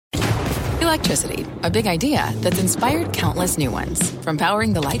electricity, a big idea that's inspired countless new ones. From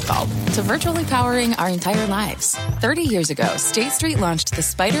powering the light bulb to virtually powering our entire lives. 30 years ago, State Street launched the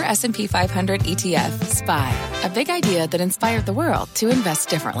SPDR S&P 500 ETF, SPY. A big idea that inspired the world to invest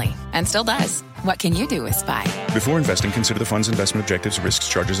differently. And still does. What can you do with SPY? Before investing, consider the fund's investment objectives, risks,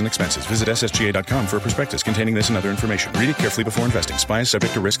 charges, and expenses. Visit ssga.com for a prospectus containing this and other information. Read it carefully before investing. SPY is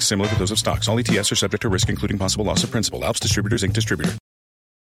subject to risks similar to those of stocks. All ETFs are subject to risk, including possible loss of principal. Alps Distributors, Inc. Distributor.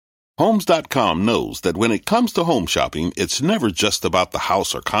 Homes.com knows that when it comes to home shopping, it's never just about the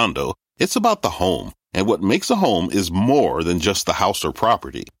house or condo. It's about the home. And what makes a home is more than just the house or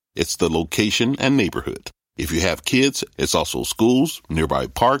property. It's the location and neighborhood. If you have kids, it's also schools, nearby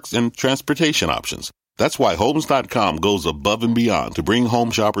parks, and transportation options. That's why Homes.com goes above and beyond to bring home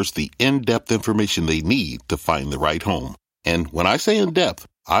shoppers the in-depth information they need to find the right home. And when I say in-depth,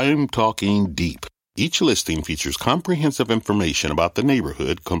 I'm talking deep. Each listing features comprehensive information about the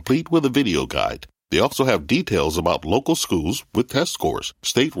neighborhood, complete with a video guide. They also have details about local schools with test scores,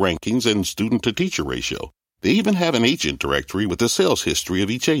 state rankings, and student-to-teacher ratio. They even have an agent directory with the sales history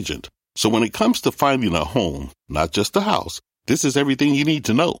of each agent. So when it comes to finding a home, not just a house, this is everything you need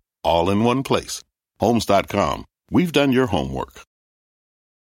to know, all in one place. Homes.com. We've done your homework.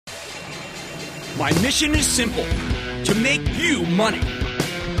 My mission is simple, to make you money.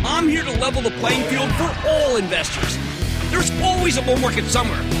 I'm here to level the playing field for all investors. There's always a bull market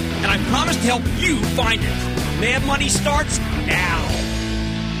somewhere, and I promise to help you find it. Mad Money starts now.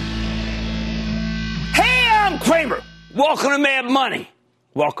 Hey, I'm Cramer. Welcome to Mad Money.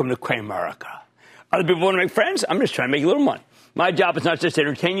 Welcome to Cramerica. Other people want to make friends? I'm just trying to make a little money. My job is not just to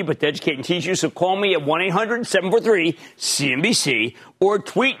entertain you, but to educate and teach you. So call me at 1-800-743-CNBC or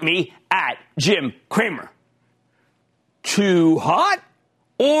tweet me at Jim Cramer. Too hot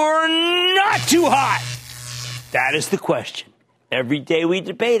or not too hot? That is the question. Every day we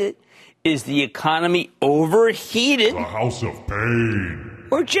debate it. Is the economy overheated? The house of pain.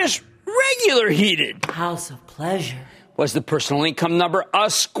 Or just regular heated? House of pleasure. Was the personal income number a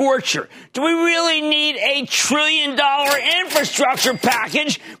scorcher? Do we really need a $1 trillion infrastructure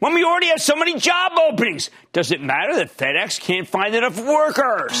package when we already have so many job openings? Does it matter that FedEx can't find enough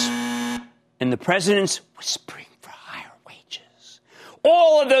workers? And the president's whispering for higher wages.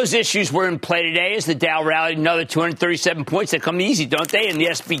 All of those issues were in play today as the Dow rallied another 237 points. They come easy, don't they? And the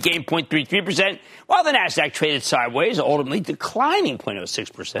S&P gained 0.33%, while the Nasdaq traded sideways, ultimately declining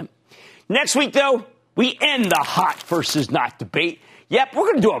 0.06%. Next week, though, we end the hot versus not debate. Yep, we're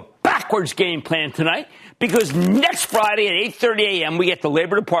going to do a backwards game plan tonight because next Friday at 8:30 a.m. we get the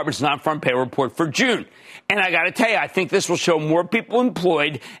Labor Department's non-farm payroll report for June. And I got to tell you, I think this will show more people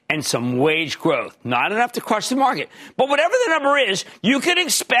employed and some wage growth. Not enough to crush the market. But whatever the number is, you can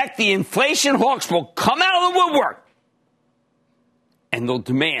expect the inflation hawks will come out of the woodwork. And they'll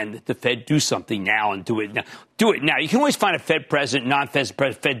demand that the Fed do something now and do it now. Do it now. You can always find a Fed president, non-Fed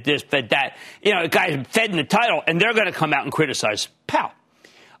president, Fed this, Fed that. You know, a guy Fed in the title, and they're going to come out and criticize Powell.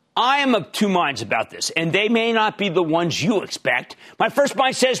 I am of two minds about this, and they may not be the ones you expect. My first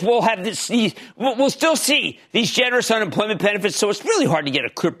mind says we'll still see these generous unemployment benefits, so it's really hard to get a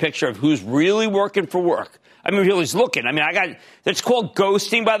clear picture of who's really working for work. I mean, who's looking. I mean, that's called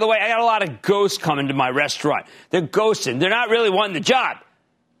ghosting, by the way. I got a lot of ghosts coming to my restaurant. They're ghosting. They're not really wanting the job.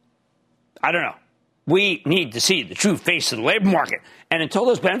 I don't know. We need to see the true face of the labor market. And until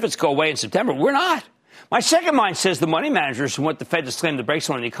those benefits go away in September, we're not. My second mind says the money managers who want the Fed to slam the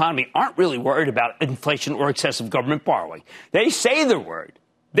brakes on the economy aren't really worried about inflation or excessive government borrowing. They say they're worried.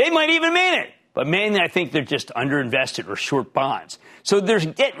 They might even mean it. But mainly, I think they're just underinvested or short bonds. So they're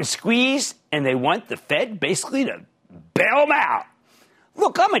getting squeezed, and they want the Fed basically to bail them out.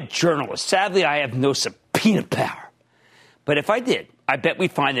 Look, I'm a journalist. Sadly, I have no subpoena power. But if I did, I bet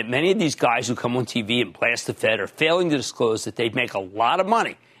we'd find that many of these guys who come on TV and blast the Fed are failing to disclose that they'd make a lot of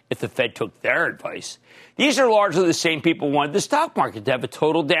money if the Fed took their advice. These are largely the same people who wanted the stock market to have a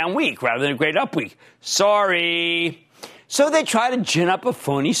total down week rather than a great up week. Sorry. So they try to gin up a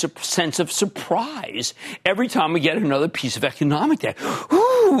phony sense of surprise every time we get another piece of economic data.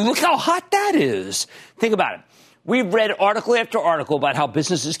 Ooh, look how hot that is. Think about it. We've read article after article about how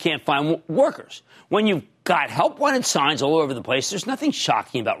businesses can't find workers. When you've got help wanted signs all over the place, there's nothing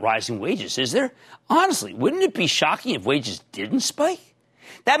shocking about rising wages, is there? Honestly, wouldn't it be shocking if wages didn't spike?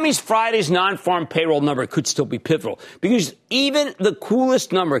 That means Friday's non-farm payroll number could still be pivotal because even the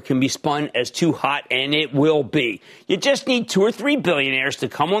coolest number can be spun as too hot, and it will be. You just need 2 or 3 billionaires to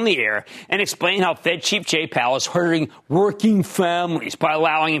come on the air and explain how Fed Chief Jay Powell is hurting working families by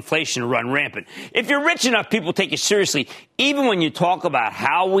allowing inflation to run rampant. If you're rich enough, people take you seriously, even when you talk about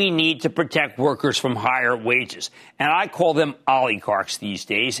how we need to protect workers from higher wages. And I call them oligarchs these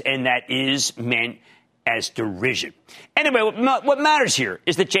days, and that is meant as derision. Anyway, what matters here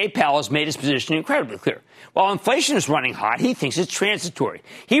is that Jay Powell has made his position incredibly clear. While inflation is running hot, he thinks it's transitory.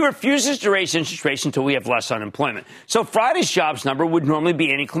 He refuses to raise interest rates until we have less unemployment. So Friday's jobs number would normally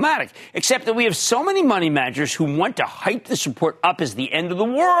be anticlimactic, except that we have so many money managers who want to hype this report up as the end of the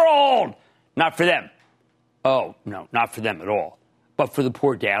world. Not for them. Oh, no, not for them at all. But for the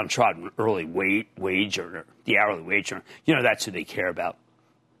poor downtrodden early wage earner, the hourly wage earner. You know, that's who they care about.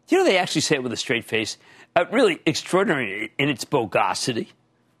 You know, they actually say it with a straight face. Really extraordinary in its bogosity.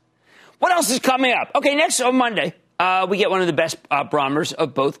 What else is coming up? Okay, next on Monday, we get one of the best barometers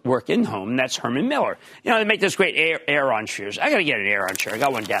of both work and home, and that's Herman Miller. You know, they make those great Aeron chairs. I got to get an Aeron chair. I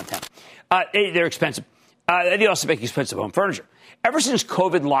got one downtown. They're expensive. They also make expensive home furniture. Ever since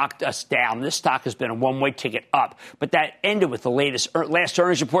COVID locked us down, this stock has been a one-way ticket up. But that ended with the last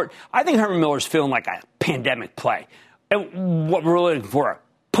earnings report. I think Herman Miller's feeling like a pandemic play. And what we're really looking for are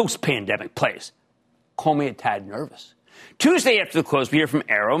post-pandemic plays. Call me a tad nervous. Tuesday after the close, we hear from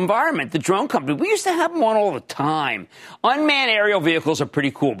AeroVironment, the drone company. We used to have them on all the time. Unmanned aerial vehicles are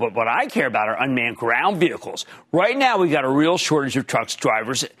pretty cool, but what I care about are unmanned ground vehicles. Right now, we got a real shortage of truck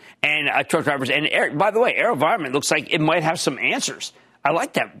drivers. And by the way, AeroVironment looks like it might have some answers. I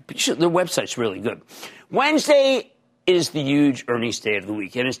like that. Their website's really good. Wednesday is the huge earnings day of the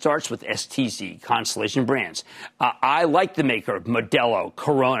week, and it starts with STZ, Constellation Brands. I like the maker of Modelo,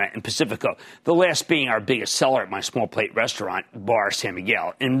 Corona, and Pacifico, the last being our biggest seller at my small plate restaurant, Bar San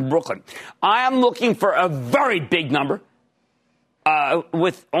Miguel in Brooklyn. I am looking for a very big number,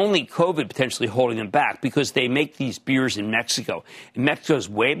 with only COVID potentially holding them back because they make these beers in Mexico. And Mexico's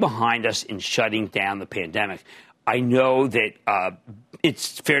way behind us in shutting down the pandemic. I know that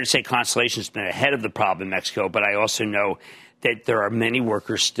it's fair to say Constellation's been ahead of the problem in Mexico, but I also know that there are many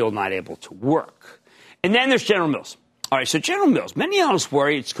workers still not able to work. And then there's General Mills. All right, so General Mills, many analysts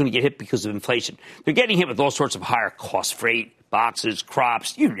worry it's going to get hit because of inflation. They're getting hit with all sorts of higher cost freight, boxes,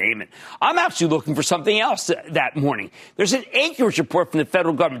 crops, you name it. I'm actually looking for something else that morning. There's an acreage report from the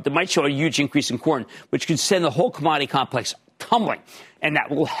federal government that might show a huge increase in corn, which could send the whole commodity complex tumbling, and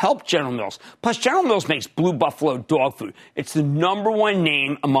that will help General Mills. Plus, General Mills makes Blue Buffalo dog food. It's the number one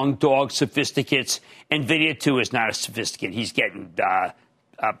name among dog sophisticates. NVIDIA, too, is not a sophisticate. He's getting Purina.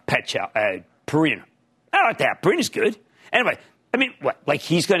 I like that. Purina's good. Anyway, I mean, what? Like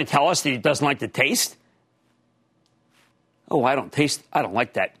he's going to tell us that he doesn't like the taste? Oh, I don't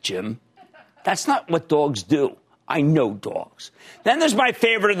like that, Jim. That's not what dogs do. I know dogs. Then there's my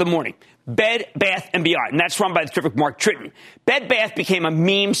favorite of the morning, Bed Bath & Beyond, and that's run by the terrific Mark Tritton. Bed Bath became a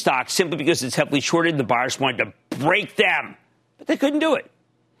meme stock simply because it's heavily shorted. The buyers wanted to break them, but they couldn't do it.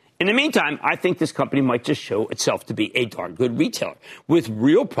 In the meantime, I think this company might just show itself to be a darn good retailer with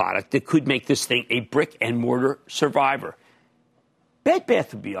real product that could make this thing a brick-and-mortar survivor. Bed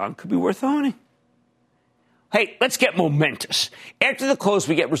Bath & Beyond could be worth owning. Hey, let's get momentous. After the close,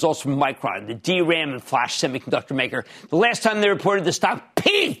 we get results from Micron, the DRAM and flash semiconductor maker. The last time they reported, the stock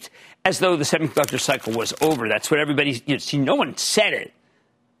peaked as though the semiconductor cycle was over. That's what everybody, no one said it,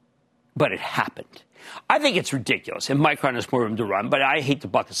 but it happened. I think it's ridiculous, and Micron has more room to run, but I hate the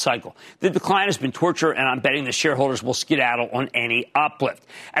bucket cycle. The decline has been torture, and I'm betting the shareholders will skedaddle on any uplift.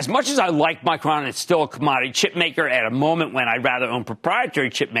 As much as I like Micron, it's still a commodity chip maker at a moment when I'd rather own proprietary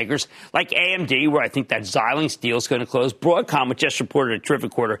chip makers like AMD, where I think that Xilinx deal is going to close, Broadcom, which just reported a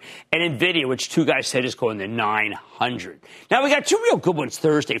terrific quarter, and NVIDIA, which two guys said is going to 900. Now, we got two real good ones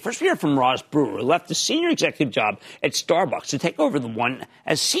Thursday. First, we hear from Roz Brewer, who left the senior executive job at Starbucks to take over the one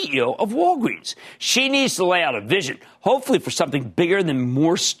as CEO of Walgreens. She needs to lay out a vision, hopefully for something bigger than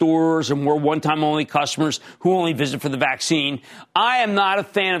more stores or more one-time only customers who only visit for the vaccine. I am not a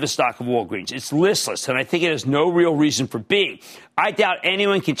fan of the stock of Walgreens. It's listless, and I think it has no real reason for being. I doubt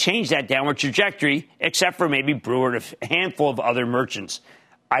anyone can change that downward trajectory, except for maybe Brewer and a handful of other merchants.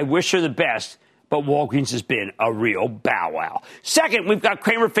 I wish her the best, but Walgreens has been a real bow wow. Second, we've got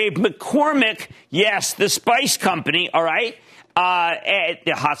Cramer fave McCormick. Yes, the spice company, all right?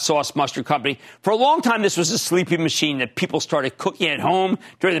 The hot sauce mustard company. For a long time, this was a sleeping machine that people started cooking at home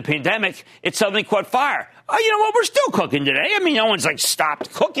during the pandemic. It suddenly caught fire. Oh, you know what? We're still cooking today. I mean, no one's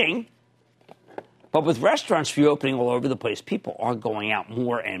stopped cooking. But with restaurants reopening all over the place, people are going out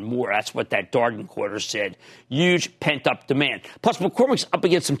more and more. That's what that Darden quarter said. Huge pent-up demand. Plus, McCormick's up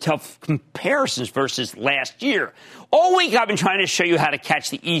against some tough comparisons versus last year. All week, I've been trying to show you how to catch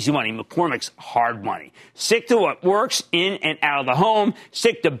the easy money, McCormick's hard money. Stick to what works in and out of the home.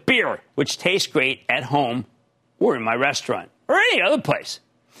 Stick to beer, which tastes great at home or in my restaurant or any other place.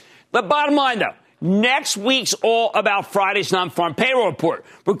 The bottom line, though, next week's all about Friday's non-farm payroll report.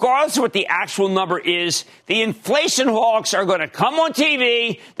 Regardless of what the actual number is, the inflation hawks are going to come on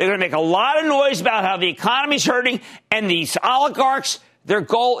TV. They're going to make a lot of noise about how the economy's hurting. And these oligarchs, their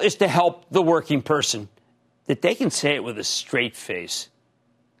goal is to help the working person. That they can say it with a straight face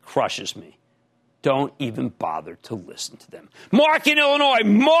crushes me. Don't even bother to listen to them. Mark in Illinois.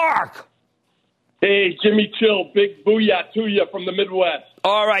 Mark! Hey, Jimmy Chill, big booyah to you from the Midwest.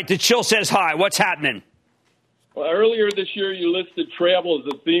 All right, the Chill says hi. What's happening? Well, earlier this year, you listed travel as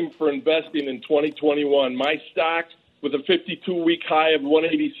a theme for investing in 2021. My stock, with a 52-week high of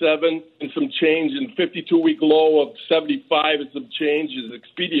 187 and some change, and 52-week low of 75 and some change, is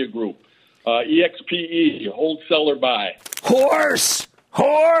Expedia Group. EXPE, hold, sell, or buy. Horse!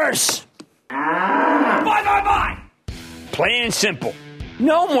 Buy! Plain and simple.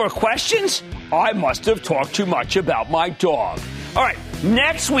 No more questions? I must have talked too much about my dog. All right,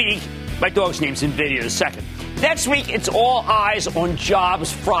 next week, my dog's name's in video in a second. Next week, it's all eyes on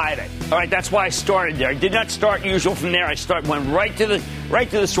Jobs Friday. All right, that's why I started there. I did not start usual from there. Went right to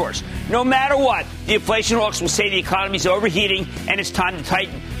the source. No matter what, the inflation hawks will say the economy's overheating and it's time to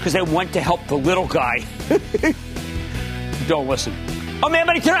tighten because they want to help the little guy. Don't listen. Oh, Mad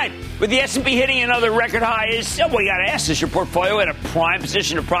Money tonight. With the S&P hitting another record high, you got to ask, is your portfolio in a prime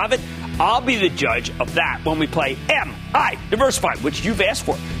position to profit? I'll be the judge of that when we play MI Diversified, which you've asked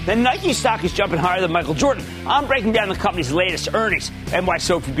for. The Nike stock is jumping higher than Michael Jordan. I'm breaking down the company's latest earnings and why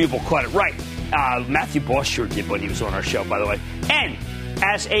so few people caught it right. Matthew Boss sure did when he was on our show, by the way. And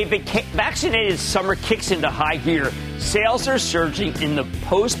as a vaccinated summer kicks into high gear, sales are surging in the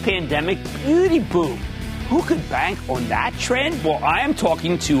post-pandemic beauty boom. Who could bank on that trend? Well, I am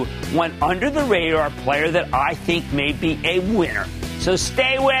talking to one under-the-radar player that I think may be a winner. So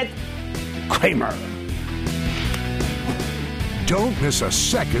stay with Cramer. Don't miss a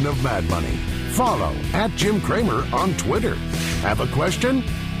second of Mad Money. Follow @Jim Cramer on Twitter. Have a question?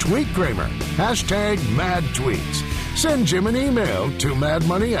 Tweet Cramer. #MadTweets. Send Jim an email to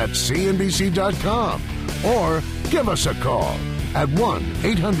madmoney@cnbc.com or give us a call at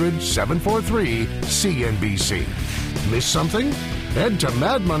 1-800-743-CNBC. Miss something? Head to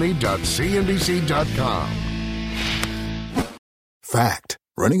madmoney.cnbc.com. Fact.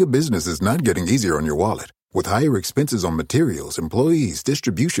 Running a business is not getting easier on your wallet. With higher expenses on materials, employees,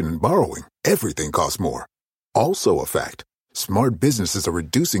 distribution, and borrowing, everything costs more. Also a fact. Smart businesses are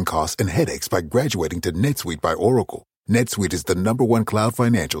reducing costs and headaches by graduating to NetSuite by Oracle. NetSuite is the #1 cloud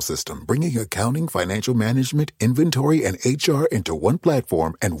financial system, bringing accounting, financial management, inventory, and HR into one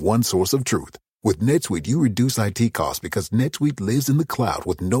platform and one source of truth. With NetSuite, you reduce IT costs because NetSuite lives in the cloud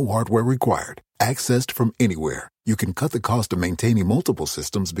with no hardware required. Accessed from anywhere, you can cut the cost of maintaining multiple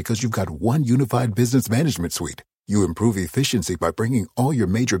systems because you've got one unified business management suite. You improve efficiency by bringing all your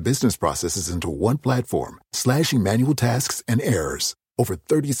major business processes into one platform, slashing manual tasks and errors. Over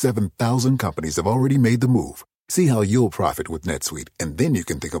 37,000 companies have already made the move. See how you'll profit with NetSuite, and then you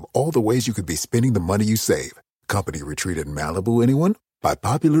can think of all the ways you could be spending the money you save. Company retreat in Malibu, anyone? By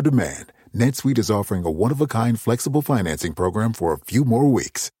popular demand, NetSuite is offering a one-of-a-kind flexible financing program for a few more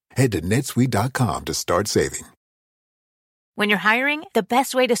weeks. Head to netsuite.com to start saving. When you're hiring, the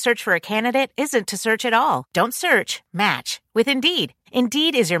best way to search for a candidate isn't to search at all. Don't search, match with Indeed.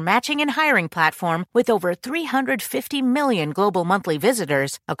 Indeed is your matching and hiring platform with over 350 million global monthly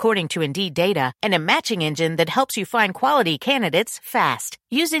visitors, according to Indeed data, and a matching engine that helps you find quality candidates fast.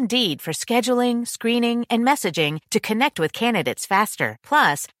 Use Indeed for scheduling, screening, and messaging to connect with candidates faster.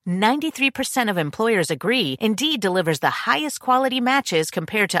 Plus, 93% of employers agree Indeed delivers the highest quality matches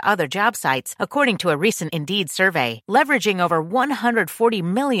compared to other job sites, according to a recent Indeed survey. Leveraging over 140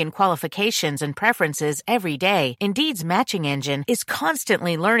 million qualifications and preferences every day, Indeed's matching engine is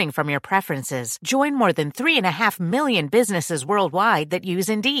constantly learning from your preferences. Join more than 3.5 million businesses worldwide that use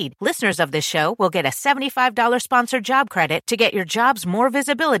Indeed. Listeners of this show will get a $75 sponsored job credit to get your jobs more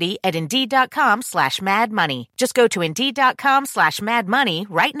visibility at Indeed.com/madmoney. Just go to Indeed.com/madmoney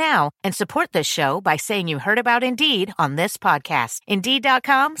right now and support this show by saying you heard about Indeed on this podcast.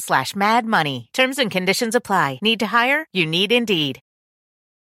 Indeed.com/madmoney. Terms and conditions apply. Need to hire? You need Indeed.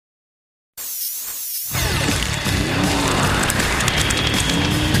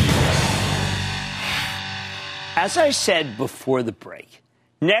 As I said before the break,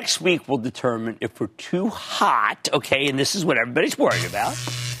 Next week will determine if we're too hot, okay, and this is what everybody's worried about,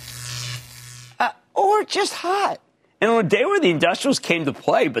 or just hot. And on a day where the industrials came to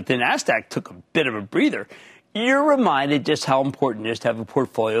play, but the NASDAQ took a bit of a breather, you're reminded just how important it is to have a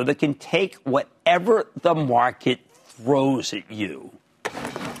portfolio that can take whatever the market throws at you.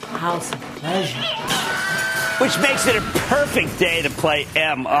 House of pleasure. Which makes it a perfect day to play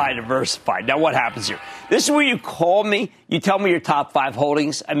MI Diversified. Now, what happens here? This is where you call me, you tell me your top 5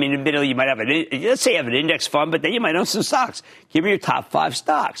 holdings. I mean, admittedly, you might have let's say you have an index fund, but then you might own some stocks. Give me your top 5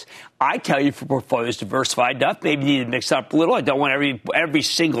 stocks. I tell you if your portfolio is diversified enough, maybe you need to mix up a little. I don't want every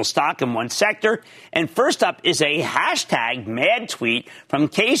single stock in one sector. And first up is a hashtag mad tweet from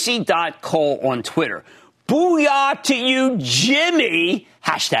Casey.Cole on Twitter. Booyah to you, Jimmy.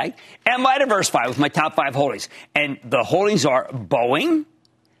 Hashtag am I diversified with my top 5 holdings? And the holdings are Boeing,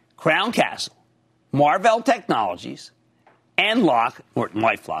 Crown Castle, Marvell Technologies, and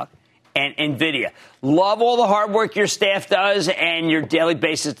LifeLock, and NVIDIA. Love all the hard work your staff does and your daily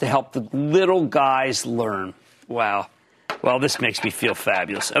basis to help the little guys learn. Wow. Well, this makes me feel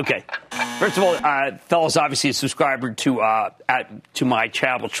fabulous. Okay. First of all, fellas, obviously a subscriber to my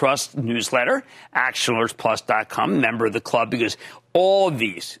Charitable Trust newsletter, ActionAlertsPlus.com, member of the club, because all of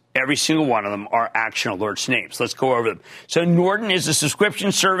these, every single one of them, are Action Alerts names. Let's go over them. So Norton is a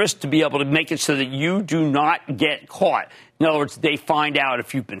subscription service to be able to make it so that you do not get caught. In other words, they find out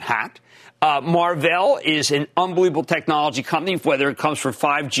if you've been hacked. Marvell is an unbelievable technology company, whether it comes for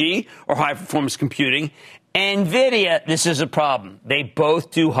 5G or high-performance computing. NVIDIA, this is a problem. They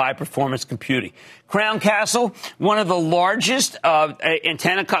both do high-performance computing. Crown Castle, one of the largest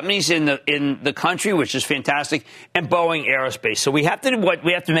antenna companies in the country, which is fantastic, and Boeing Aerospace. So we have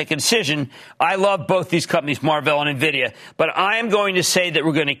to make a decision. I love both these companies, Marvell and NVIDIA, but I am going to say that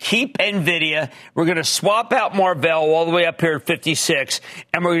we're going to keep NVIDIA. We're going to swap out Marvell all the way up here at 56,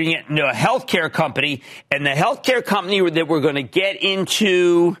 and we're going to get into a healthcare company. And the healthcare company that we're going to get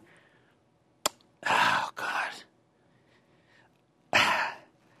into. Oh, God.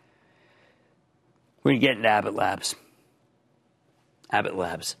 We're going to get into Abbott Labs. Abbott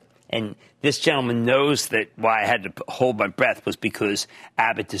Labs. And this gentleman knows that why I had to hold my breath was because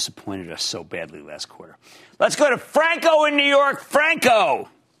Abbott disappointed us so badly last quarter. Let's go to Franco in New York. Franco.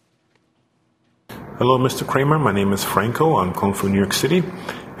 Hello, Mr. Cramer. My name is Franco. I'm calling from New York City.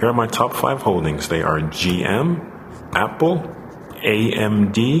 Here are my top 5 holdings. They are GM, Apple,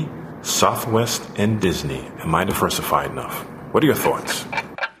 AMD, Southwest, and Disney. Am I diversified enough? What are your thoughts?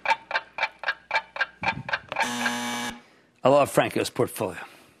 I love Franco's portfolio.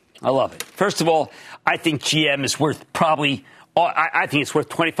 I love it. First of all, I think GM is worth I think it's worth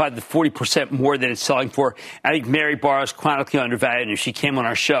 25 to 40% more than it's selling for. I think Mary Barra is chronically undervalued, and if she came on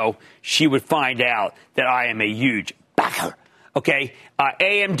our show, she would find out that I am a huge backer. Okay?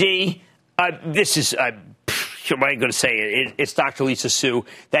 AMD, this is... what am I going to say? It's Dr. Lisa Su.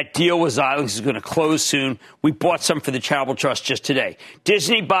 That deal with Xilinx is going to close soon. We bought some for the Charitable Trust just today.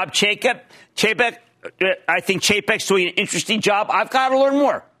 Disney, Bob Chapek. I think Chapek's doing an interesting job. I've got to learn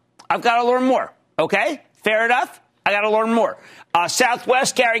more. Okay? Fair enough? I got to learn more.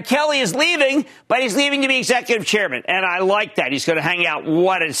 Southwest, Gary Kelly is leaving, but he's leaving to be executive chairman. And I like that. He's going to hang out.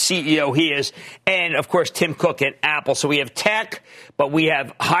 What a CEO he is. And, of course, Tim Cook at Apple. So we have tech, but we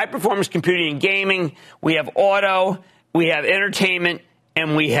have high-performance computing and gaming. We have auto. We have entertainment.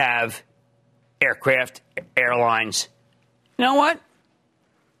 And we have aircraft, airlines. You know what?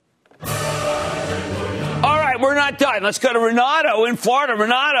 All right, we're not done. Let's go to Renato in Florida.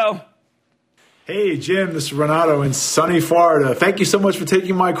 Renato. Hey, Jim, this is Renato in sunny Florida. Thank you so much for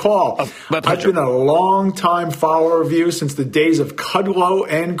taking my call. I've been a long-time follower of you since the days of Kudlow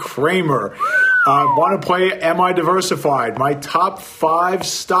and Kramer. I want to play Am I Diversified? My top 5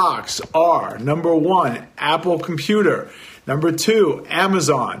 stocks are, number 1, Apple Computer. Number 2,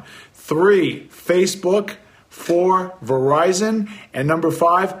 Amazon. 3, Facebook. 4, Verizon. And number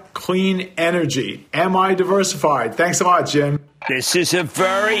 5, Clean Energy. Am I diversified? Thanks a lot, Jim. This is a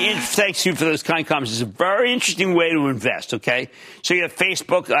very thanks you for those kind comments. It's a very interesting way to invest, okay? So you have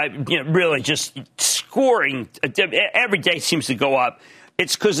Facebook, really just scoring. Every day seems to go up.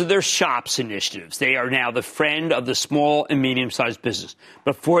 It's because of their shops initiatives. They are now the friend of the small and medium-sized business.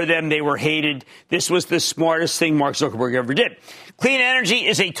 Before them, they were hated. This was the smartest thing Mark Zuckerberg ever did. Clean Energy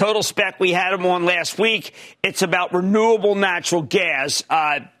is a total spec. We had them on last week. It's about renewable natural gas,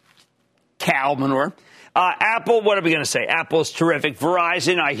 cow manure. Apple, what are we going to say? Apple is terrific.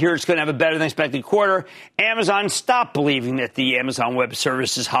 Verizon, I hear it's going to have a better than expected quarter. Amazon, stop believing that the Amazon Web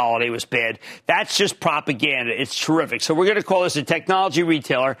Services holiday was bad. That's just propaganda. It's terrific. So we're going to call this a technology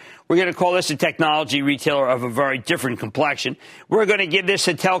retailer. We're going to call this a technology retailer of a very different complexion. We're going to give this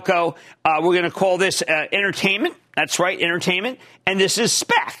a telco. We're going to call this entertainment. That's right, entertainment. And this is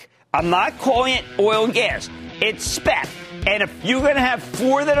spec. I'm not calling it oil and gas. It's spec. And if you're going to have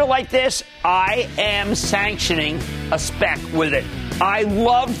four that are like this, I am sanctioning a spec with it. I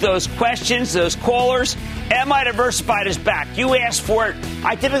love those questions, those callers. Am I Diversified is back? You asked for it.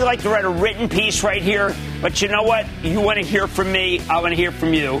 I typically like to write a written piece right here. But you know what? You want to hear from me. I want to hear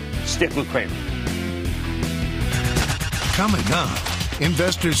from you. Stick with Cramer. Coming up,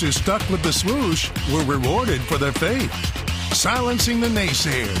 investors who stuck with the swoosh were rewarded for their faith. Silencing the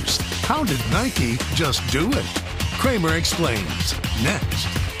naysayers. How did Nike just do it? Cramer explains next.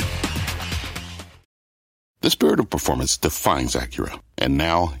 The spirit of performance defines Acura, and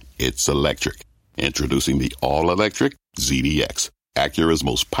now it's electric. Introducing the all-electric ZDX, Acura's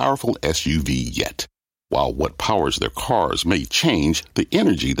most powerful SUV yet. While what powers their cars may change, the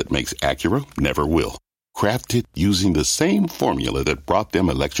energy that makes Acura never will. Crafted using the same formula that brought them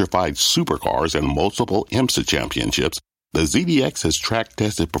electrified supercars and multiple IMSA championships, the ZDX has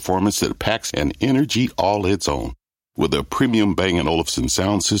track-tested performance that packs an energy all its own. With a premium Bang & Olufsen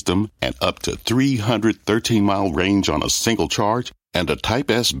sound system and up to 313-mile range on a single charge, and a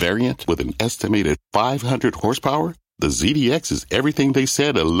Type S variant with an estimated 500 horsepower, the ZDX is everything they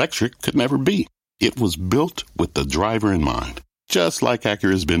said electric could never be. It was built with the driver in mind, just like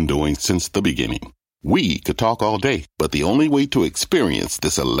Acura's been doing since the beginning. We could talk all day, but the only way to experience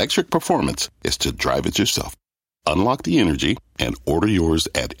this electric performance is to drive it yourself. Unlock the energy and order yours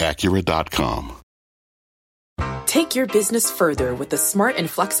at Acura.com. Take your business further with the smart and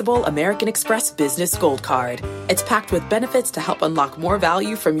flexible American Express Business Gold Card. It's packed with benefits to help unlock more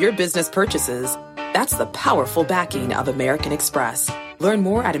value from your business purchases. That's the powerful backing of American Express. Learn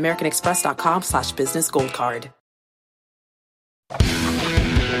more at americanexpress.com/businessgoldcard.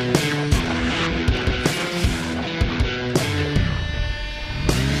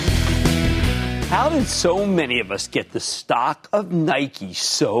 How did so many of us get the stock of Nike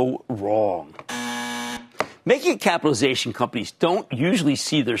so wrong? Market capitalization companies don't usually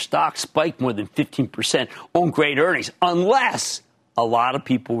see their stock spike more than 15% on great earnings, unless a lot of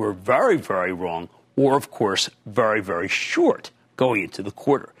people were very, very wrong or, of course, very, very short going into the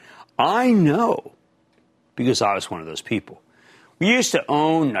quarter. I know because I was one of those people. We used to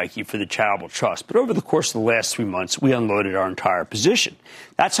own Nike for the charitable trust, but over the course of the last 3 months, we unloaded our entire position.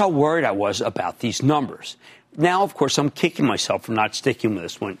 That's how worried I was about these numbers. Now, of course, I'm kicking myself for not sticking with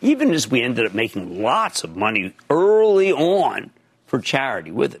this one, even as we ended up making lots of money early on for charity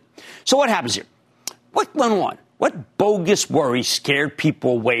with it. So what happens here? What went on? What bogus worry scared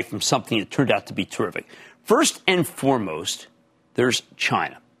people away from something that turned out to be terrific? First and foremost, there's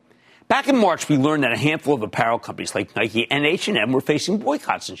China. Back in March, we learned that a handful of apparel companies like Nike and H&M were facing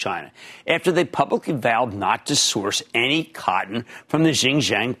boycotts in China after they publicly vowed not to source any cotton from the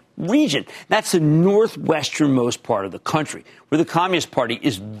Xinjiang region. That's the northwesternmost part of the country, where the Communist Party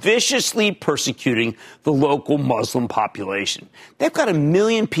is viciously persecuting the local Muslim population. They've got 1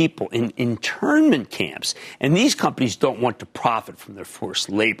 million people in internment camps, and these companies don't want to profit from their forced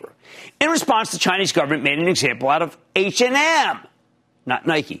labor. In response, the Chinese government made an example out of H&M. Not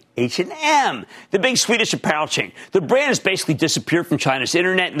Nike, H&M, the big Swedish apparel chain. The brand has basically disappeared from China's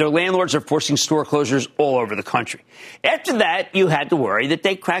internet, and their landlords are forcing store closures all over the country. After that, you had to worry that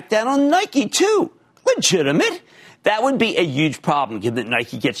they cracked down on Nike, too. Legitimate. That would be a huge problem, given that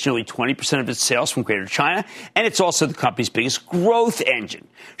Nike gets nearly 20% of its sales from Greater China, and it's also the company's biggest growth engine.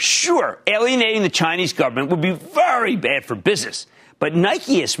 Sure, alienating the Chinese government would be very bad for business, but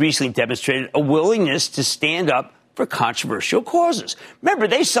Nike has recently demonstrated a willingness to stand up for controversial causes. Remember,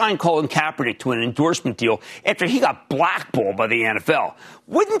 they signed Colin Kaepernick to an endorsement deal after he got blackballed by the NFL.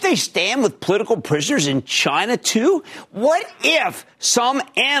 Wouldn't they stand with political prisoners in China, too? What if some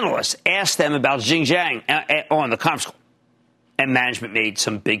analysts asked them about Xinjiang on the conference call and management made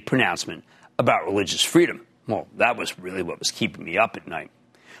some big pronouncement about religious freedom? Well, that was really what was keeping me up at night.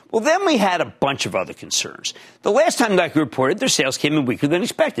 Well, then we had a bunch of other concerns. The last time Nike reported, their sales came in weaker than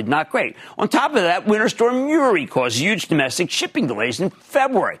expected. Not great. On top of that, Winter Storm Uri caused huge domestic shipping delays in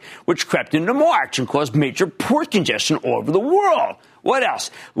February, which crept into March and caused major port congestion all over the world. What else?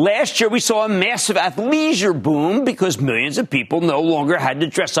 Last year, we saw a massive athleisure boom because millions of people no longer had to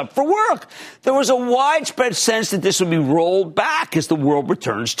dress up for work. There was a widespread sense that this would be rolled back as the world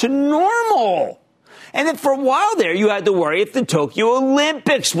returns to normal. And then for a while there, you had to worry if the Tokyo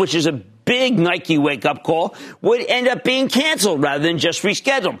Olympics, which is a big Nike wake-up call would end up being canceled rather than just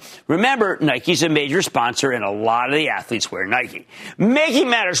rescheduled. Remember, Nike's a major sponsor and a lot of the athletes wear Nike. Making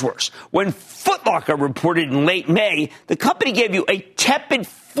matters worse, when Foot Locker reported in late May, the company gave you a tepid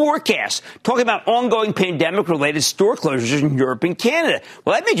forecast talking about ongoing pandemic-related store closures in Europe and Canada.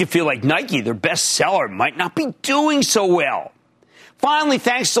 Well, that made you feel like Nike, their best seller, might not be doing so well. Finally,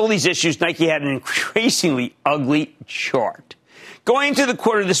 thanks to all these issues, Nike had an increasingly ugly chart. Going into the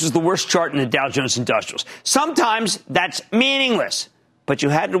quarter, this was the worst chart in the Dow Jones Industrials. Sometimes that's meaningless, but you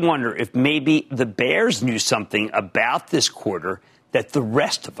had to wonder if maybe the bears knew something about this quarter that the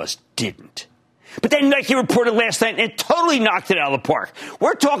rest of us didn't. But then Nike reported last night and it totally knocked it out of the park.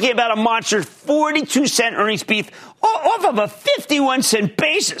 We're talking about a monster 42-cent earnings beat off of a 51-cent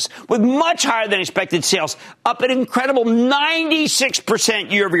basis with much higher than expected sales, up an incredible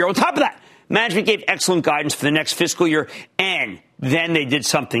 96% year over year. On top of that, management gave excellent guidance for the next fiscal year, and then they did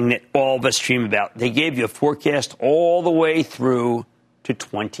something that all of us dream about. They gave you a forecast all the way through to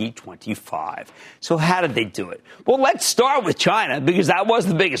 2025. So how did they do it? Well, let's start with China, because that was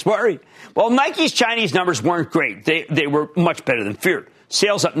the biggest worry. Well, Nike's Chinese numbers weren't great. They were much better than feared.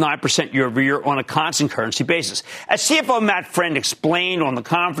 Sales up 9% year over year on a constant currency basis. As CFO Matt Friend explained on the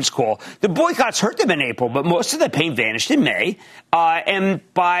conference call, the boycotts hurt them in April, but most of the pain vanished in May. And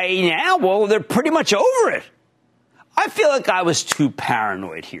by now, well, they're pretty much over it. I feel like I was too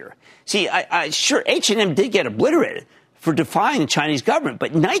paranoid here. See, sure, H&M did get obliterated for defying the Chinese government,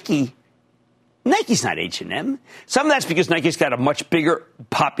 but Nike's not H&M. Some of that's because Nike's got a much bigger,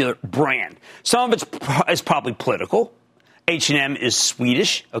 popular brand. Some of it's probably political. H&M is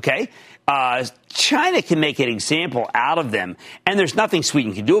Swedish, okay? China can make an example out of them, and there's nothing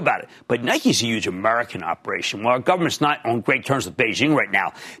Sweden can do about it. But Nike's a huge American operation. While our government's not on great terms with Beijing right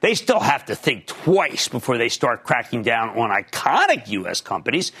now, they still have to think twice before they start cracking down on iconic U.S.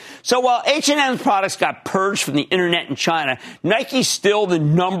 companies. So while H&M's products got purged from the internet in China, Nike's still the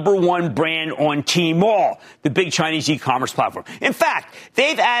number one brand on Tmall, the big Chinese e-commerce platform. In fact,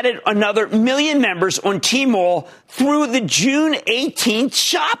 they've added another 1 million members on Tmall through the June 18th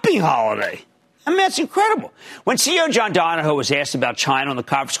shopping holiday. I mean, that's incredible. When CEO John Donahoe was asked about China on the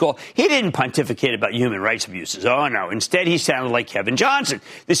conference call, he didn't pontificate about human rights abuses. Oh, no. Instead, he sounded like Kevin Johnson,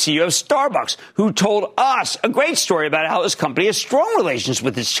 the CEO of Starbucks, who told us a great story about how his company has strong relations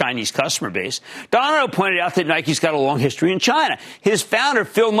with its Chinese customer base. Donahoe pointed out that Nike's got a long history in China. His founder,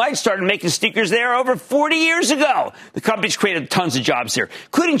 Phil Knight, started making sneakers there over 40 years ago. The company's created tons of jobs there,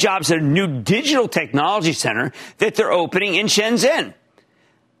 including jobs at a new digital technology center that they're opening in Shenzhen.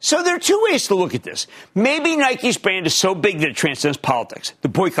 So there are two ways to look at this. Maybe Nike's brand is so big that it transcends politics. The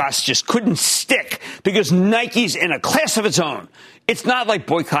boycotts just couldn't stick because Nike's in a class of its own. It's not like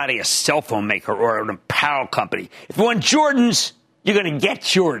boycotting a cell phone maker or an apparel company. If you want Jordans, you're going to get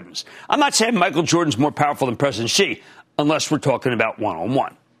Jordans. I'm not saying Michael Jordan's more powerful than President Xi, unless we're talking about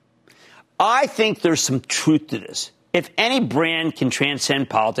one-on-one. I think there's some truth to this. If any brand can transcend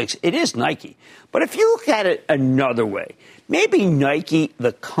politics, it is Nike. But if you look at it another way, maybe Nike,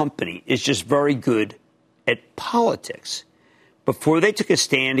 the company, is just very good at politics. Before they took a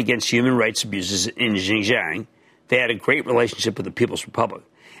stand against human rights abuses in Xinjiang, they had a great relationship with the People's Republic.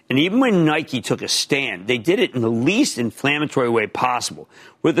 And even when Nike took a stand, they did it in the least inflammatory way possible,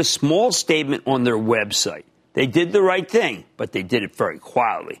 with a small statement on their website. They did the right thing, but they did it very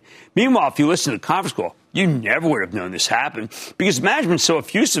quietly. Meanwhile, if you listen to the conference call, you never would have known this happened because management's so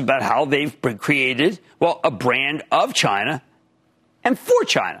effusive about how they've created, well, a brand of China and for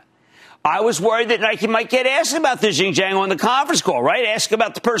China. I was worried that Nike might get asked about the Xinjiang on the conference call, right? Ask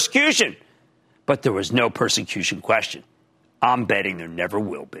about the persecution. But there was no persecution question. I'm betting there never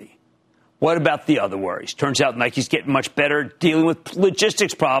will be. What about the other worries? Turns out Nike's getting much better at dealing with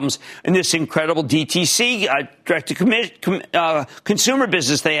logistics problems in this incredible DTC, direct-to-consumer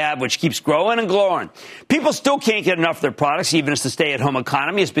business they have, which keeps growing and growing. People still can't get enough of their products, even as the stay-at-home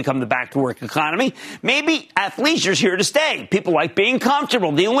economy has become the back-to-work economy. Maybe athleisure's here to stay. People like being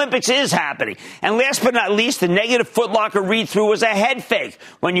comfortable. The Olympics is happening. And last but not least, the negative Foot Locker read-through was a head fake.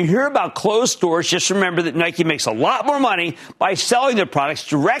 When you hear about closed stores, just remember that Nike makes a lot more money by selling their products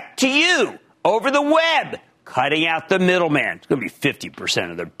direct to you over the web, cutting out the middleman. It's going to be 50%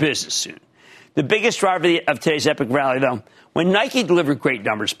 of their business soon. The biggest driver of today's epic rally, though, when Nike delivered great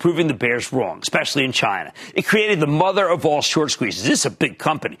numbers, proving the bears wrong, especially in China. It created the mother of all short squeezes. This is a big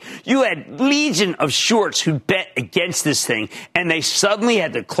company. You had legion of shorts who bet against this thing, and they suddenly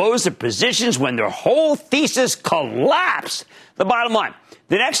had to close their positions when their whole thesis collapsed. The bottom line,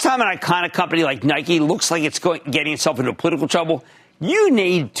 the next time an iconic company like Nike looks like it's getting itself into political trouble, You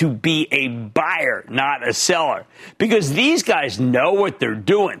need to be a buyer, not a seller, because these guys know what they're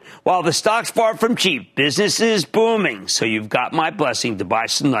doing. While the stock's far from cheap, business is booming. So you've got my blessing to buy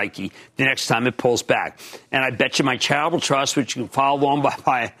some Nike the next time it pulls back. And I bet you my charitable trust, which you can follow along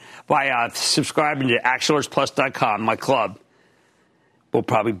by subscribing to ActionAlertsPlus.com, my club, will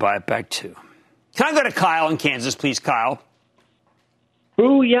probably buy it back too. Can I go to Kyle in Kansas, please, Kyle?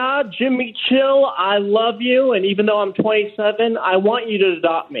 Booyah, Jimmy Chill, I love you, and even though I'm 27, I want you to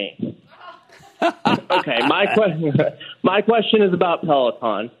adopt me. Okay, my question is about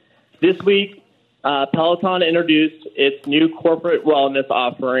Peloton. This week, Peloton introduced its new corporate wellness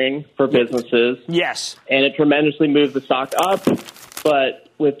offering for businesses. Yes. And it tremendously moved the stock up, but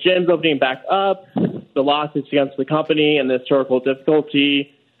with gyms opening back up, the lawsuits against the company, and the historical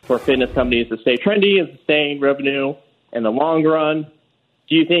difficulty for fitness companies to stay trendy and sustain revenue in the long run,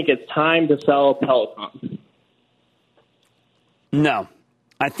 do you think it's time to sell Peloton? No.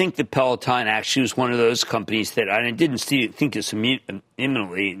 I think that Peloton actually was one of those companies that I didn't think this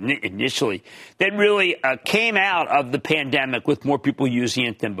imminently initially, that really came out of the pandemic with more people using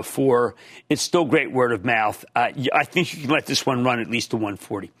it than before. It's still great word of mouth. I think you can let this one run at least to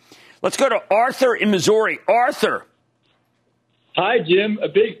 140. Let's go to Arthur in Missouri. Arthur. Hi, Jim. A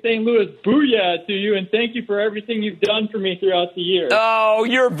big St. Louis booyah to you, and thank you for everything you've done for me throughout the years. Oh,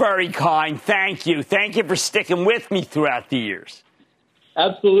 you're very kind. Thank you. Thank you for sticking with me throughout the years.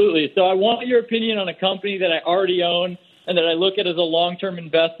 Absolutely. So I want your opinion on a company that I already own and that I look at as a long-term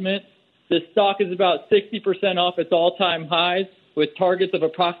investment. This stock is about 60% off its all-time highs with targets of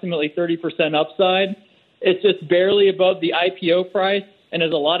approximately 30% upside. It's just barely above the IPO price and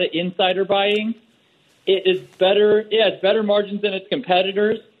has a lot of insider buying. It has better margins than its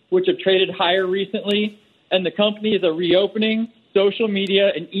competitors, which have traded higher recently, and the company is a reopening social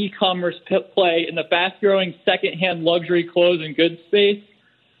media and e-commerce play in the fast-growing second-hand luxury clothes and goods space.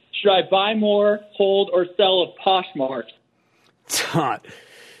 Should I buy more, hold, or sell of Poshmark?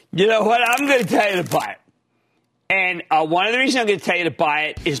 You know what? I'm going to tell you to buy it. And one of the reasons I'm going to tell you to buy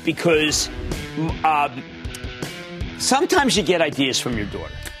it is because sometimes you get ideas from your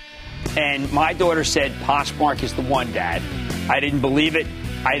daughter. And my daughter said, Poshmark is the one, Dad. I didn't believe it.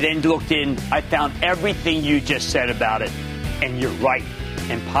 I then looked in. I found everything you just said about it. And you're right.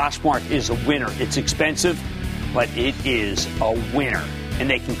 And Poshmark is a winner. It's expensive, but it is a winner. And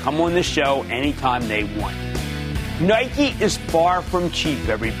they can come on the show anytime they want. Nike is far from cheap,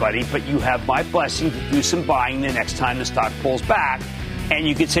 everybody, but you have my blessing to do some buying the next time the stock pulls back. And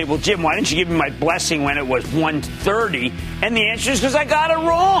you could say, well, Jim, why didn't you give me my blessing when it was 130? And the answer is because I got it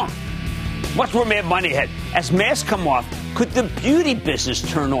wrong. What's more, Mad Money ahead? As masks come off, could the beauty business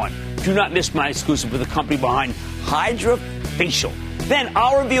turn on? Do not miss my exclusive with the company behind Hydra Facial. Then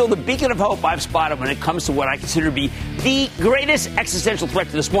I'll reveal the beacon of hope I've spotted when it comes to what I consider to be the greatest existential threat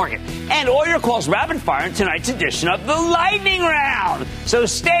to this market. And all your calls rapid fire in tonight's edition of the Lightning Round. So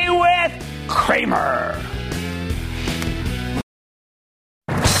stay with Cramer.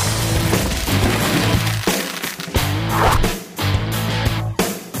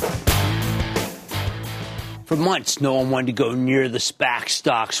 For months, no one wanted to go near the SPAC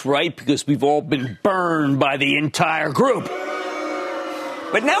stocks, right? Because we've all been burned by the entire group.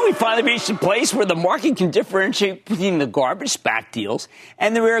 But now we finally reached a place where the market can differentiate between the garbage SPAC deals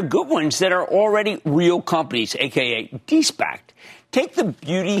and the rare good ones that are already real companies, a.k.a. de-SPACed. Take the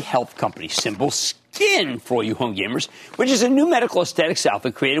beauty health company, symbol Skin for all you home gamers, which is a new medical aesthetics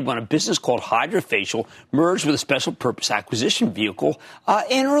outfit created when a business called Hydra Facial merged with a special purpose acquisition vehicle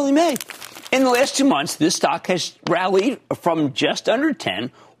in early May. In the last 2 months, this stock has rallied from just under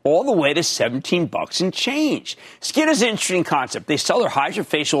 10 all the way to $17 and change. Skin is an interesting concept. They sell their Hydra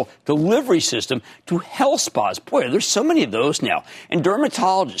Facial delivery system to health spas. Boy, there's so many of those now. And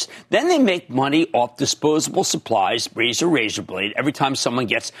dermatologists. Then they make money off disposable supplies, razor blade, every time someone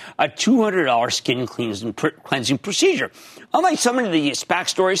gets a $200 skin cleansing procedure. Unlike some of the SPAC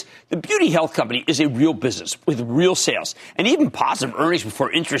stories, the beauty health company is a real business with real sales and even positive earnings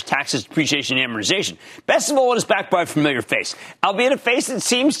before interest, taxes, depreciation, and amortization. Best of all, it is backed by a familiar face, albeit a face that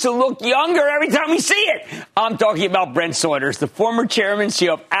seems to look younger every time we see it. I'm talking about Brent Saunders, the former chairman and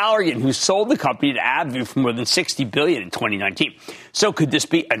CEO of Allergan, who sold the company to AbbVie for more than $60 billion in 2019. So could this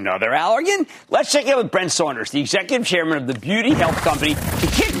be another Allergan? Let's check in with Brent Saunders, the executive chairman of the beauty health company, to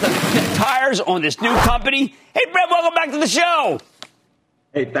kick the tires on this new company. Hey, Brent, welcome back to the show.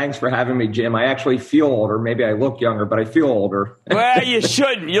 Hey, thanks for having me, Jim. I actually feel older. Maybe I look younger, but I feel older. Well, you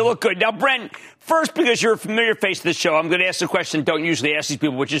shouldn't. You look good. Now, Brent, first, because you're a familiar face to the show, I'm going to ask a question I don't usually ask these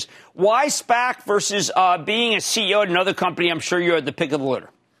people, which is why SPAC versus being a CEO at another company? I'm sure you're at the pick of the litter.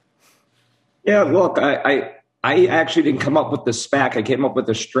 Yeah, look, I I actually didn't come up with the SPAC. I came up with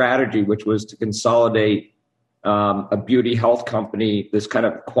a strategy, which was to consolidate a beauty health company, this kind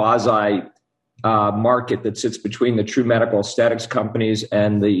of quasi market that sits between the true medical aesthetics companies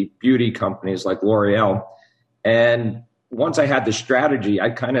and the beauty companies like L'Oreal. And once I had the strategy, I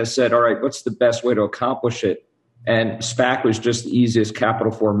kind of said, all right, what's the best way to accomplish it? And SPAC was just the easiest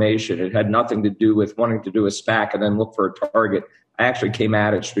capital formation. It had nothing to do with wanting to do a SPAC and then look for a target. I actually came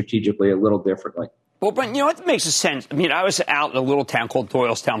at it strategically a little differently. Well, but you know what makes sense? I mean, I was out in a little town called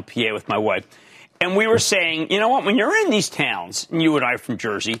Doylestown, PA with my wife. And we were saying, you know what, when you're in these towns, and you and I are from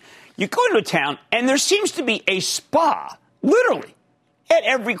Jersey, you go to a town and there seems to be a spa, literally, at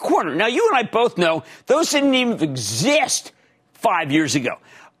every corner. Now, you and I both know those didn't even exist 5 years ago.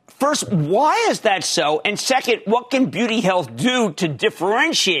 First, why is that so? And second, what can Beauty Health do to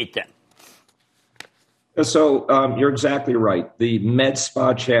differentiate them? So you're exactly right. The med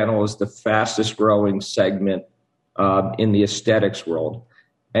spa channel is the fastest growing segment in the aesthetics world.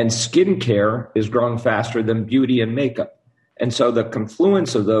 And skincare is growing faster than beauty and makeup. And so the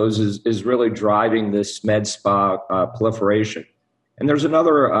confluence of those is really driving this med spa proliferation. And there's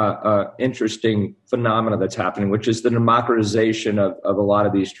another interesting phenomena that's happening, which is the democratization of a lot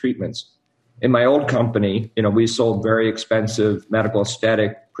of these treatments. In my old company, we sold very expensive medical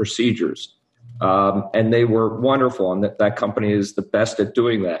aesthetic procedures, and they were wonderful. And that company is the best at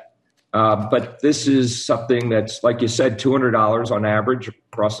doing that. But this is something that's, like you said, $200 on average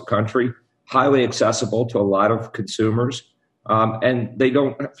across the country, highly accessible to a lot of consumers. And they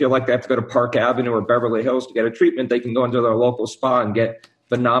don't feel like they have to go to Park Avenue or Beverly Hills to get a treatment. They can go into their local spa and get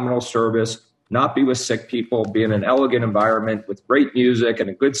phenomenal service, not be with sick people, be in an elegant environment with great music and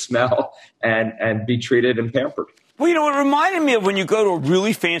a good smell, and be treated and pampered. Well, it reminded me of when you go to a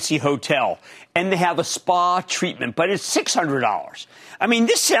really fancy hotel and they have a spa treatment, but it's $600. I mean,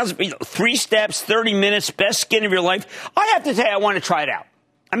 this sounds 3 steps, 30 minutes, best skin of your life. I have to say, I want to try it out.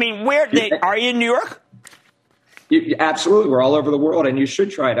 I mean, are you in New York? Absolutely. We're all over the world, and you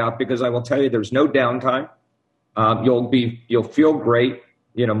should try it out because I will tell you there's no downtime. You'll feel great.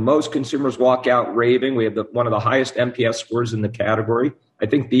 Most consumers walk out raving. We have one of the highest NPS scores in the category. I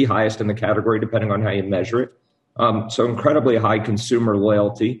think the highest in the category, depending on how you measure it. So incredibly high consumer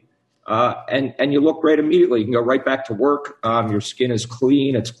loyalty. And you look great immediately. You can go right back to work. Your skin is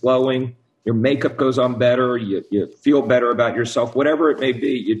clean. It's glowing. Your makeup goes on better. You feel better about yourself, whatever it may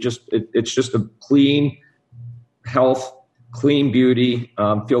be. It's just a clean health, clean beauty,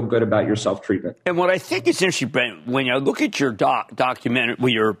 feel good about your self-treatment. And what I think is interesting, Brent, when you look at your document,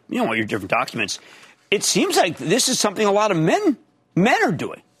 your different documents, it seems like this is something a lot of men are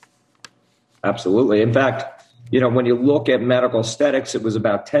doing. Absolutely. In fact, when you look at medical aesthetics, it was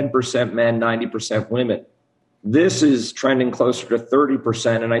about 10% men, 90% women. This is trending closer to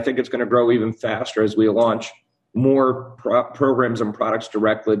 30%, and I think it's going to grow even faster as we launch more programs and products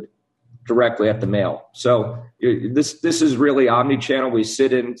directly at the male. So this is really omni-channel. We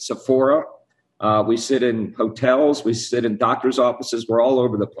sit in Sephora, we sit in hotels, we sit in doctors' offices. We're all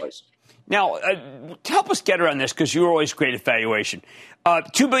over the place. Now, to help us get around this, because you're always great at valuation,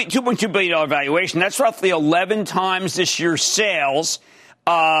 $2.2 billion valuation, that's roughly 11 times this year's sales.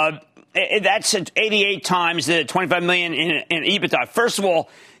 That's 88 times the $25 million in EBITDA. First of all,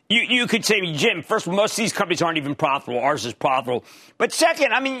 you could say, Jim, first of all, most of these companies aren't even profitable. Ours is profitable. But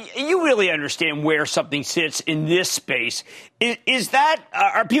second, I mean, you really understand where something sits in this space.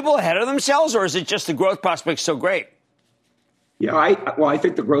 Are people ahead of themselves, or is it just the growth prospects so great? Yeah, I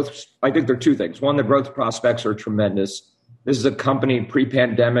think there are two things. One, the growth prospects are tremendous. This is a company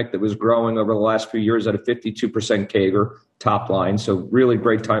pre-pandemic that was growing over the last few years at a 52% CAGR top line. So really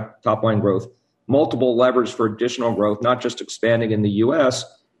great top line growth. Multiple levers for additional growth, not just expanding in the U.S.,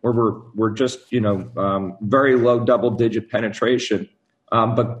 where we're just, very low double-digit penetration.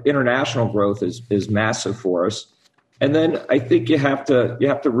 But international growth is massive for us. And then I think you have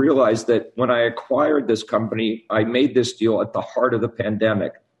to realize that when I acquired this company, I made this deal at the heart of the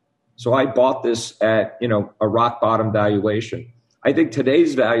pandemic. So I bought this at, a rock bottom valuation. I think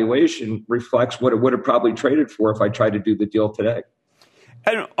today's valuation reflects what it would have probably traded for if I tried to do the deal today.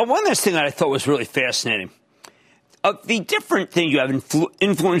 And one last thing that I thought was really fascinating. The different thing, you have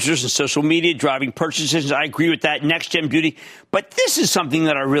influencers and social media driving purchases. I agree with that. Next Gen Beauty. But this is something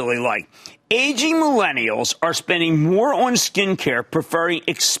that I really like. Aging millennials are spending more on skincare, preferring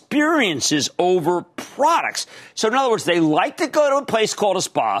experiences over products. So in other words, they like to go to a place called a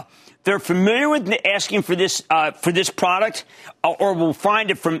spa. They're familiar with asking for this product, or will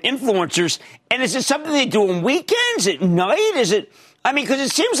find it from influencers. And is it something they do on weekends, at night? Is it? I mean, because it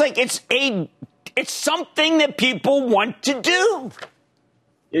seems like it's something that people want to do.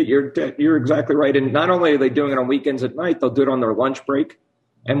 You're exactly right. And not only are they doing it on weekends at night, they'll do it on their lunch break.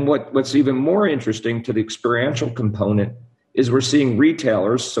 And what's even more interesting to the experiential component is we're seeing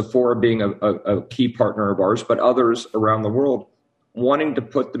retailers, Sephora being a key partner of ours, but others around the world, wanting to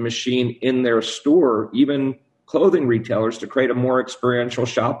put the machine in their store, even clothing retailers, to create a more experiential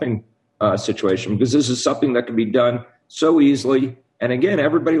shopping situation, because this is something that can be done so easily. And again,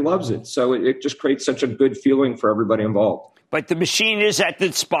 everybody loves it. So it just creates such a good feeling for everybody involved. But the machine is at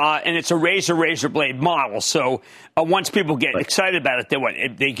the spa, and it's a razor blade model. So once people get excited about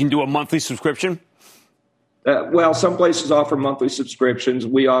it, they can do a monthly subscription? Well, some places offer monthly subscriptions.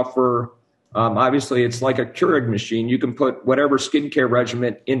 We offer, obviously, it's like a Keurig machine. You can put whatever skincare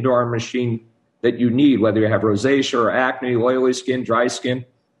regimen into our machine that you need, whether you have rosacea or acne, oily skin, dry skin.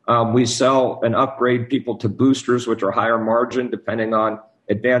 We sell and upgrade people to boosters, which are higher margin, depending on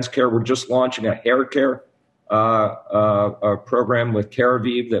advanced care. We're just launching a hair care a program with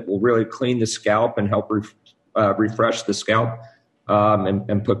Keravive that will really clean the scalp and help refresh the scalp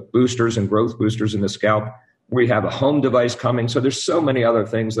and put boosters and growth boosters in the scalp. We have a home device coming. So there's so many other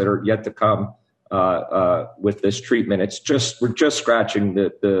things that are yet to come with this treatment. We're just scratching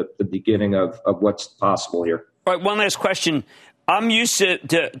the beginning of what's possible here. All right, one last question. I'm used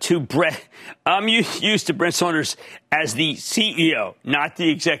to Brent. I'm used to Brent Saunders as the CEO, not the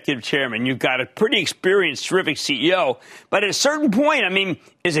executive chairman. You've got a pretty experienced, terrific CEO. But at a certain point, I mean,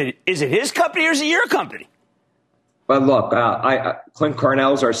 is it his company or is it your company? But look, Clint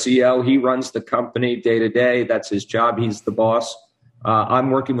Carnell is our CEO. He runs the company day to day. That's his job. He's the boss. I'm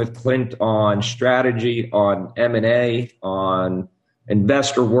working with Clint on strategy, on M&A, on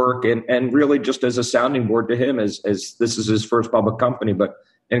investor work, and really just as a sounding board to him as this is his first public company, but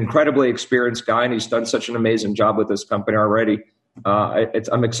an incredibly experienced guy, and he's done such an amazing job with this company already.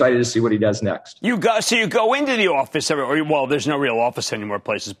 I'm excited to see what he does next. You go into the office, there's no real office anymore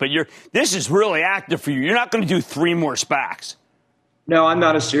places, but this is really active for you. You're not going to do 3 more SPACs. No, I'm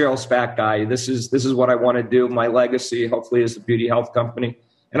not a serial SPAC guy. This is what I want to do. My legacy, hopefully, is the Beauty Health company.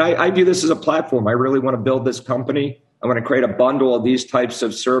 And I view this as a platform. I really want to build this company. I want to create a bundle of these types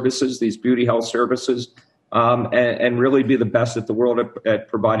of services, these beauty health services, and really be the best at the world at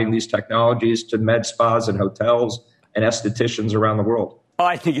providing these technologies to med spas and hotels and estheticians around the world. Oh,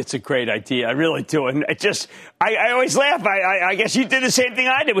 I think it's a great idea. I really do. And I always laugh. I guess you did the same thing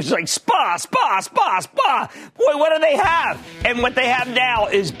I did, which is like spa. Boy, what do they have? And what they have now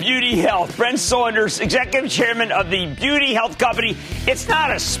is Beauty Health. Brent Saunders, executive chairman of the Beauty Health Company. It's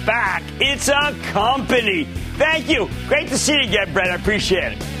not a SPAC. It's a company. Thank you. Great to see you again, Brent. I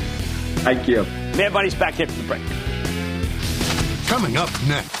appreciate it. Thank you. Mad Money's back after the break. Coming up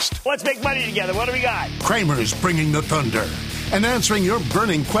next. Let's make money together. What do we got? Kramer's bringing the thunder and answering your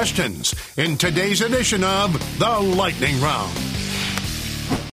burning questions in today's edition of The Lightning Round.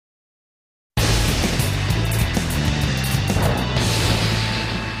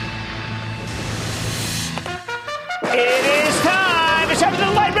 It is time. It's time for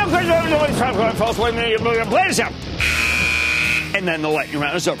the Lightning Round. Play this out. And then the Lightning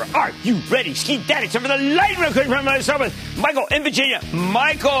Round is over. Are you ready? Ski Daddy. Time for the Lightning Round. Let's start with Michael in Virginia.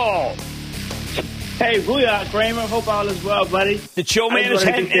 Michael. Hey, booyah, Kramer. Hope all is well, buddy. The chill man is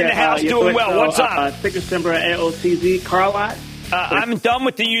in the house doing well. What's up? Ticker symbol AOTZ. Car lot. I'm done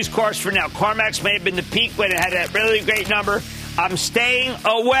with the used cars for now. CarMax may have been the peak when it had a really great number. I'm staying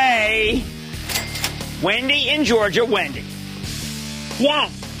away. Wendy in Georgia. Wendy. Yeah.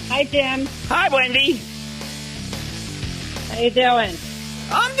 Hi, Jim. Hi, Wendy. How you doing?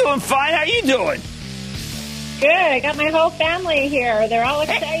 I'm doing fine. How you doing? Good. I got my whole family here. They're all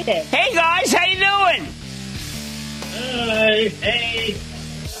excited. Hey guys, how you doing? Hey.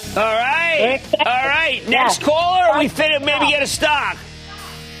 All right. Next caller, we fit maybe get a stock.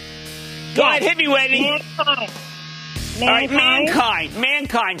 Go ahead, hit me, Wendy.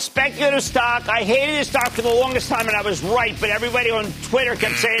 Mankind. Speculative stock. I hated this stock for the longest time, and I was right. But everybody on Twitter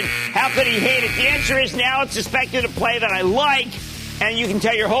kept saying, how could he hate it? The answer is now it's a speculative play that I like. And you can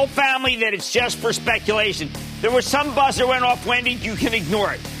tell your whole family that it's just for speculation. There was some buzz that went off, Wendy. You can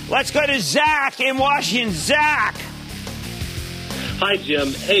ignore it. Let's go to Zach in Washington. Zach. Hi,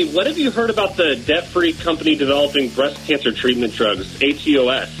 Jim. Hey, what have you heard about the debt-free company developing breast cancer treatment drugs,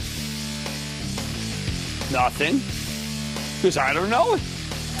 HEOS? Nothing. Because I don't know it.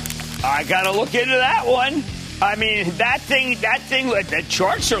 I got to look into that one. I mean, that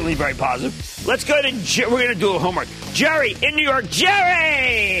chart's certainly very positive. Let's go to, we're going to do a homework. Jerry in New York.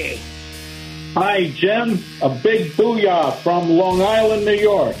 Jerry! Hi, Jim. A big booyah from Long Island, New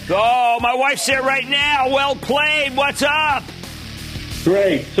York. Oh, my wife's there right now. Well played. What's up?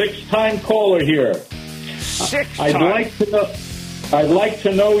 Great. 6-time caller here. I'd like to know. I'd like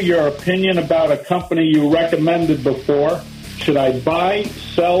to know your opinion about a company you recommended before. Should I buy,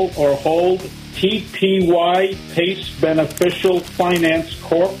 sell, or hold TPY Pace Beneficial Finance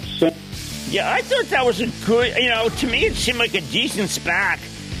Corp? Yeah, I thought that was a good, to me it seemed like a decent SPAC.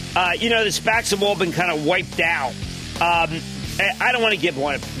 The SPACs have all been kind of wiped out. I don't want to give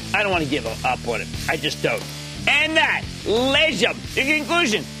up on it. I just don't. And that lays up the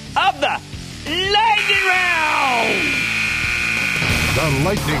conclusion of the Lightning Round. The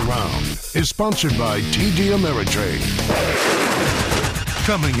Lightning Round is sponsored by TD Ameritrade.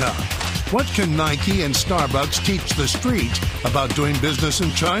 Coming up, what can Nike and Starbucks teach the street about doing business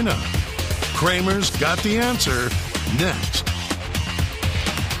in China? Cramer's got the answer next.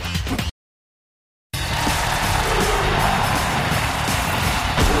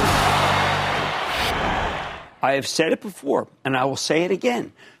 I have said it before, and I will say it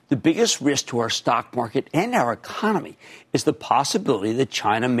again. The biggest risk to our stock market and our economy is the possibility that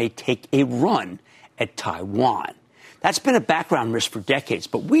China may take a run at Taiwan. That's been a background risk for decades,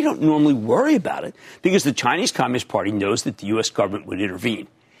 but we don't normally worry about it because the Chinese Communist Party knows that the U.S. government would intervene.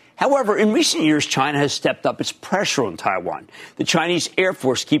 However, in recent years, China has stepped up its pressure on Taiwan. The Chinese Air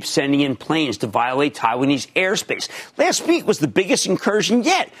Force keeps sending in planes to violate Taiwanese airspace. Last week was the biggest incursion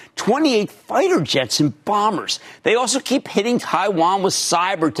yet, 28 fighter jets and bombers. They also keep hitting Taiwan with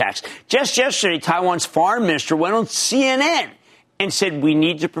cyber attacks. Just yesterday, Taiwan's foreign minister went on CNN and said we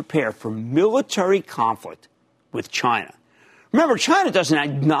need to prepare for military conflict with China. Remember, China doesn't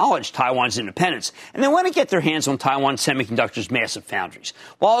acknowledge Taiwan's independence, and they want to get their hands on Taiwan Semiconductor's massive foundries.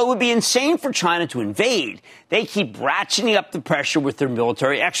 While it would be insane for China to invade, they keep ratcheting up the pressure with their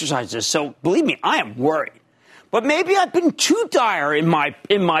military exercises. So, believe me, I am worried. But maybe I've been too dire in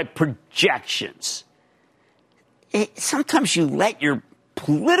my projections. Sometimes you let your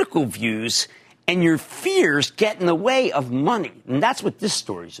political views and your fears get in the way of money, and that's what this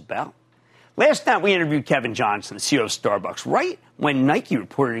story's about. Last night, we interviewed Kevin Johnson, the CEO of Starbucks, right when Nike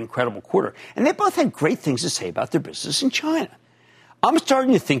reported an incredible quarter. And they both had great things to say about their business in China. I'm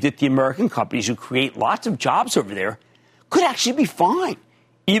starting to think that the American companies who create lots of jobs over there could actually be fine,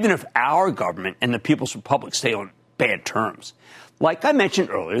 even if our government and the People's Republic stay on bad terms. Like I mentioned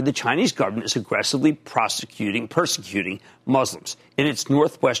earlier, the Chinese government is aggressively persecuting Muslims in its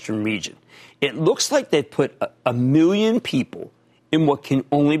northwestern region. It looks like they've put a million people in what can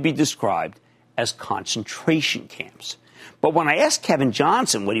only be described as concentration camps. But when I asked Kevin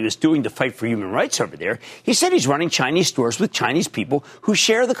Johnson what he was doing to fight for human rights over there, he said he's running Chinese stores with Chinese people who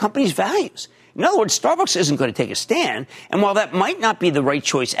share the company's values. In other words, Starbucks isn't going to take a stand, and while that might not be the right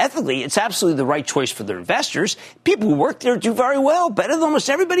choice ethically, it's absolutely the right choice for their investors. People who work there do very well, better than almost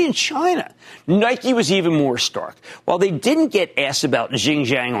everybody in China. Nike was even more stark. While they didn't get asked about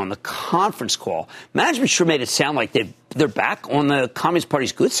Xinjiang on the conference call, management sure made it sound like they're back on the Communist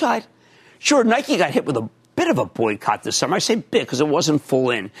Party's good side. Sure, Nike got hit with a bit of a boycott this summer. I say bit because it wasn't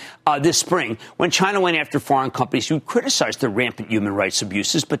full in this spring when China went after foreign companies who criticized their rampant human rights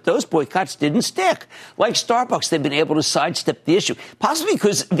abuses, but those boycotts didn't stick. Like Starbucks, they've been able to sidestep the issue, possibly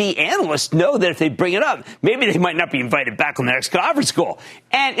because the analysts know that if they bring it up, maybe they might not be invited back on the next conference call.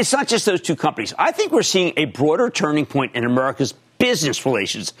 And it's not just those two companies. I think we're seeing a broader turning point in America's business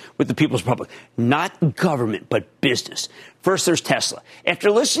relations with the People's Republic, not government, but business. First, there's Tesla. After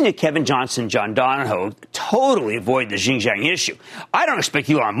listening to Kevin Johnson and John Donahoe totally avoid the Xinjiang issue, I don't expect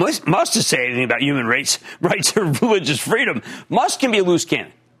Elon Musk to say anything about human rights or religious freedom. Musk can be a loose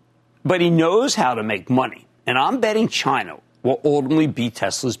cannon, but he knows how to make money. And I'm betting China will ultimately be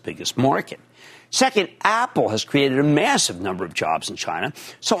Tesla's biggest market. Second, Apple has created a massive number of jobs in China,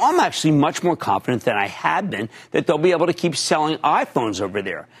 so I'm actually much more confident than I have been that they'll be able to keep selling iPhones over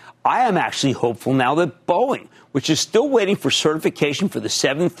there. I am actually hopeful now that Boeing, which is still waiting for certification for the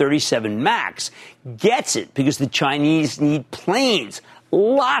 737 MAX, gets it because the Chinese need planes,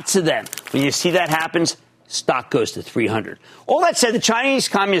 lots of them. When you see that happens, stock goes to 300. All that said, the Chinese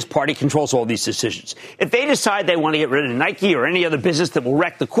Communist Party controls all these decisions. If they decide they want to get rid of Nike or any other business that will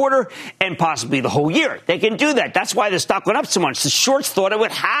wreck the quarter and possibly the whole year, they can do that. That's why the stock went up so much. The shorts thought it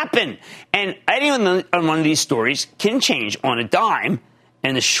would happen. And anyone on one of these stories can change on a dime,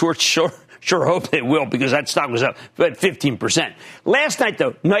 and the shorts sure hope they will because that stock was up about 15%. Last night,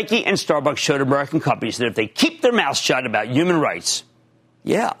 though, Nike and Starbucks showed American companies that if they keep their mouths shut about human rights,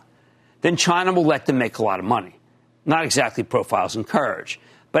 then China will let them make a lot of money. Not exactly profiles encourage.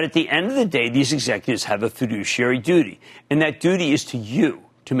 But at the end of the day, these executives have a fiduciary duty, and that duty is to you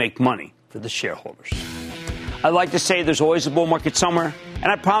to make money for the shareholders. I like to say there's always a bull market somewhere, and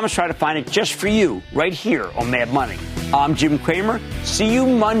I promise to try to find it just for you right here on Mad Money. I'm Jim Cramer. See you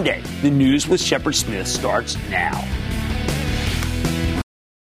Monday. The News with Shepard Smith starts now.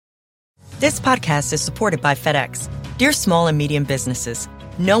 This podcast is supported by FedEx. Dear small and medium businesses,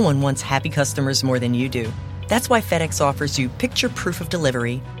 no one wants happy customers more than you do. That's why FedEx offers you picture proof of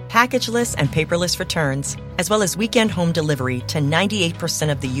delivery, packageless and paperless returns, as well as weekend home delivery to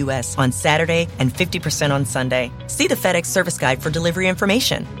 98% of the U.S. on Saturday and 50% on Sunday. See the FedEx service guide for delivery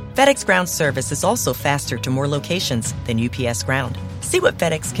information. FedEx Ground service is also faster to more locations than UPS Ground. See what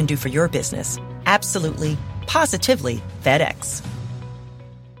FedEx can do for your business. Absolutely, positively FedEx.